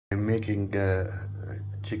making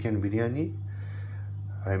chicken biryani.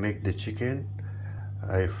 I make the chicken.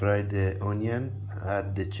 I fry the onion,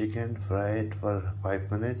 add the chicken, fry it for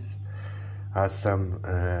 5 minutes. Add some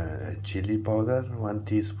chili powder, 1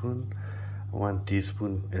 teaspoon, 1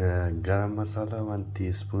 teaspoon garam masala, 1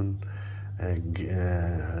 teaspoon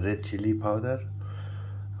red chili powder,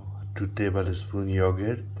 2 tablespoon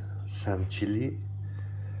yogurt, some chili,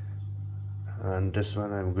 and this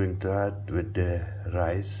one I'm going to add with the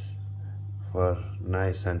rice for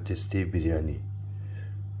nice and tasty biryani.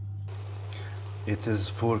 It is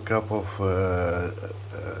 4 cup of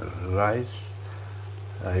rice.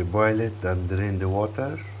 I boil it and drain the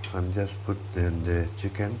water and just put in the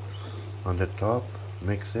chicken on the top,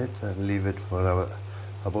 mix it and leave it for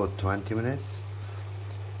about 20 minutes.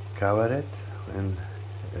 Cover it in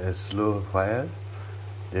a slow fire,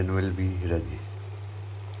 then will be ready.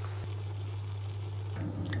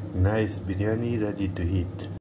 Nice biryani ready to eat.